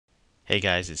Hey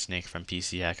guys, it's Nick from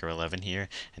PC Hacker 11 here,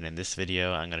 and in this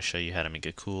video I'm going to show you how to make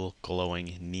a cool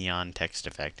glowing neon text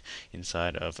effect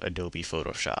inside of Adobe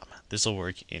Photoshop. This will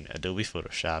work in Adobe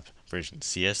Photoshop version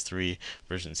CS3,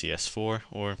 version CS4,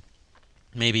 or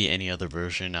maybe any other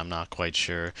version. I'm not quite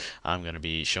sure. I'm going to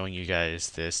be showing you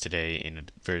guys this today in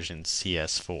version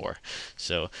CS4.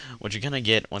 So what you're going to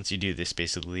get once you do this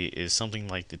basically is something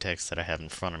like the text that I have in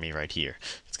front of me right here.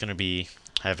 It's going to be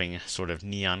having sort of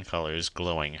neon colors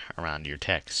glowing around your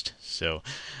text. So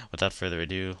without further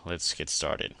ado, let's get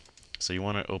started. So you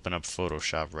want to open up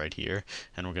Photoshop right here,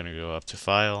 and we're going to go up to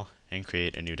File and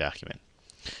create a new document.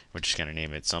 We're just going to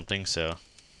name it something, so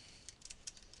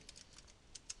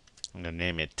I'm going to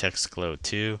name it Text Glow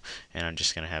 2, and I'm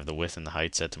just going to have the width and the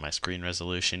height set to my screen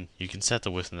resolution. You can set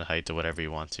the width and the height to whatever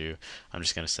you want to. I'm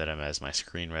just going to set them as my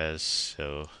screen res,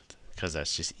 so because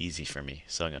that's just easy for me.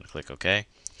 So I'm going to click OK.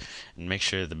 And make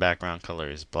sure the background color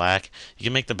is black. You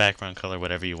can make the background color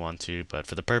whatever you want to, but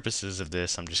for the purposes of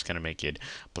this, I'm just going to make it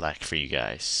black for you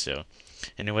guys. So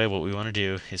anyway, what we want to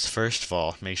do is first of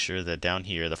all, make sure that down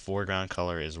here the foreground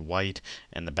color is white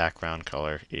and the background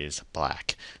color is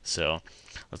black. So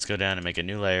let's go down and make a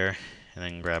new layer, and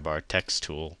then grab our text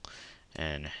tool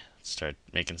and start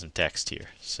making some text here.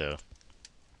 So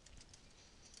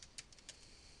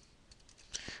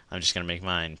I'm just going to make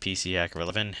mine PC Hacker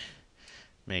 11.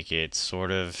 Make it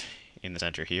sort of in the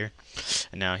center here.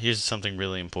 And now here's something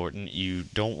really important. You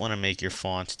don't want to make your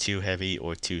font too heavy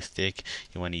or too thick.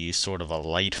 You want to use sort of a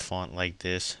light font like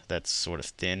this that's sort of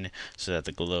thin so that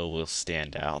the glow will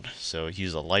stand out. So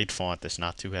use a light font that's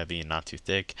not too heavy and not too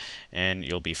thick, and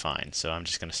you'll be fine. So I'm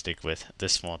just going to stick with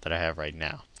this font that I have right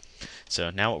now. So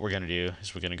now what we're going to do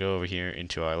is we're going to go over here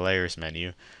into our layers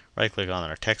menu, right click on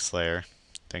our text layer,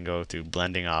 then go to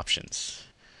blending options.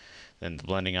 Then the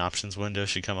blending options window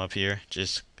should come up here.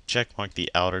 Just check mark the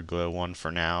outer glow one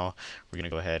for now. We're going to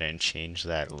go ahead and change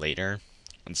that later.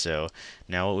 And so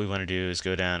now what we want to do is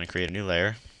go down and create a new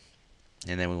layer.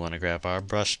 And then we want to grab our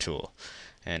brush tool.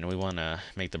 And we want to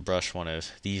make the brush one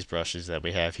of these brushes that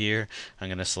we have here. I'm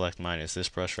going to select mine as this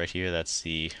brush right here. That's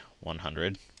the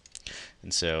 100.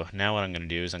 And so now what I'm going to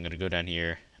do is I'm going to go down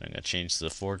here and I'm going to change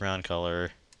the foreground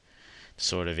color to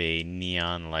sort of a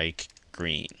neon-like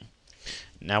green.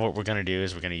 Now what we're going to do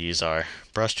is we're going to use our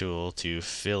brush tool to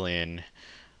fill in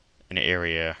an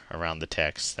area around the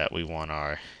text that we want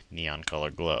our neon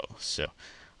color glow. So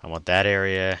I want that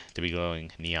area to be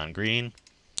glowing neon green,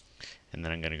 and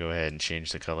then I'm going to go ahead and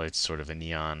change the color to sort of a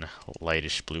neon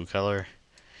lightish blue color.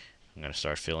 I'm going to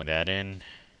start filling that in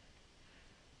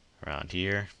around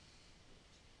here.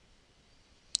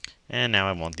 And now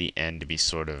I want the end to be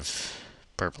sort of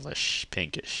purplish,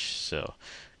 pinkish. So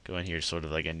go in here sort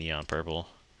of like a neon purple.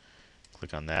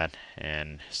 Click on that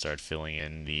and start filling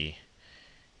in the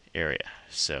area.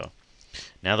 So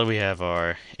now that we have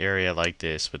our area like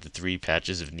this with the 3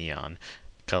 patches of neon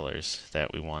colors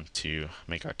that we want to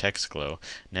make our text glow,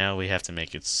 now we have to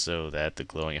make it so that the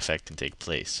glowing effect can take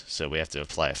place. So we have to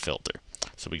apply a filter.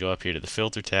 So we go up here to the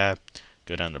filter tab,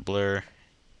 go down to blur,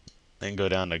 then go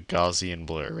down to Gaussian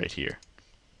blur right here.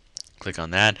 Click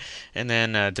on that, and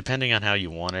then depending on how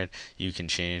you want it, you can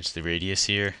change the radius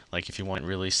here. Like if you want it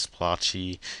really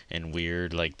splotchy and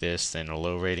weird like this, then a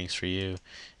low rating's for you.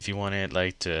 If you want it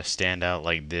like to stand out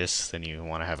like this, then you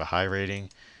want to have a high rating.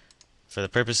 For the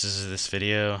purposes of this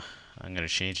video, I'm going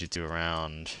to change it to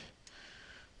around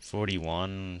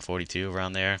 41, 42,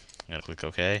 around there. I'm going to click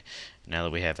OK. Now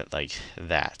that we have it like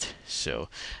that. So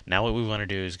now what we want to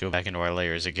do is go back into our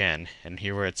layers again, and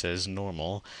here where it says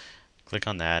normal, click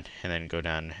on that, and then go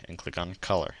down and click on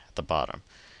color at the bottom.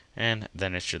 And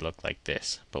then it should look like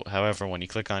this. But however, when you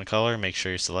click on color, make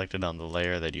sure you're selected on the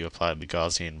layer that you applied the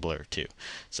Gaussian blur to.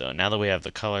 So now that we have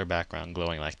the color background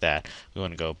glowing like that, we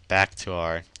want to go back to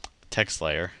our text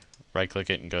layer, right click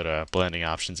it and go to blending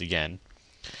options again.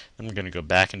 Then we're going to go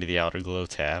back into the outer glow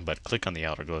tab, but click on the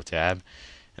outer glow tab.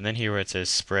 And then here where it says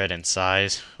spread and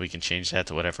size, we can change that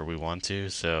to whatever we want to.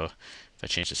 So if I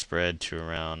change the spread to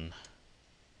around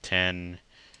 10,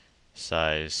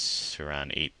 size to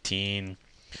around 18,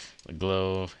 the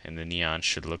glow and the neon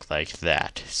should look like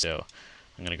that. So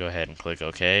I'm going to go ahead and click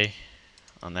OK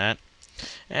on that,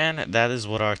 and that is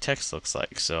what our text looks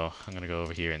like. So I'm going to go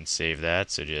over here and save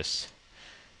that. So just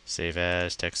save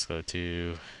as text glow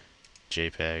 2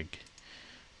 JPEG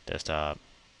desktop.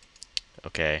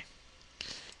 Okay,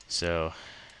 so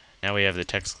now we have the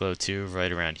text glow 2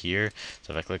 right around here.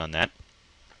 So if I click on that,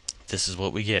 this is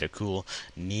what we get, a cool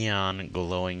neon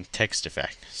glowing text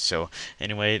effect. So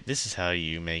anyway, this is how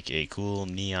you make a cool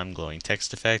neon glowing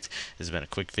text effect. This has been a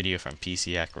quick video from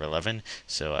PC Hacker 11.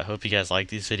 So I hope you guys like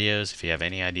these videos. If you have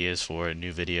any ideas for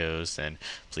new videos, then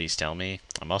please tell me.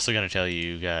 I'm also going to tell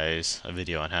you guys a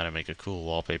video on how to make a cool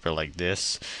wallpaper like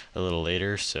this a little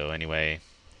later. So anyway,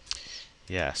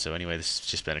 this has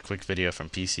just been a quick video from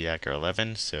PC Hacker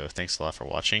 11. So thanks a lot for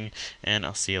watching, and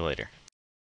I'll see you later.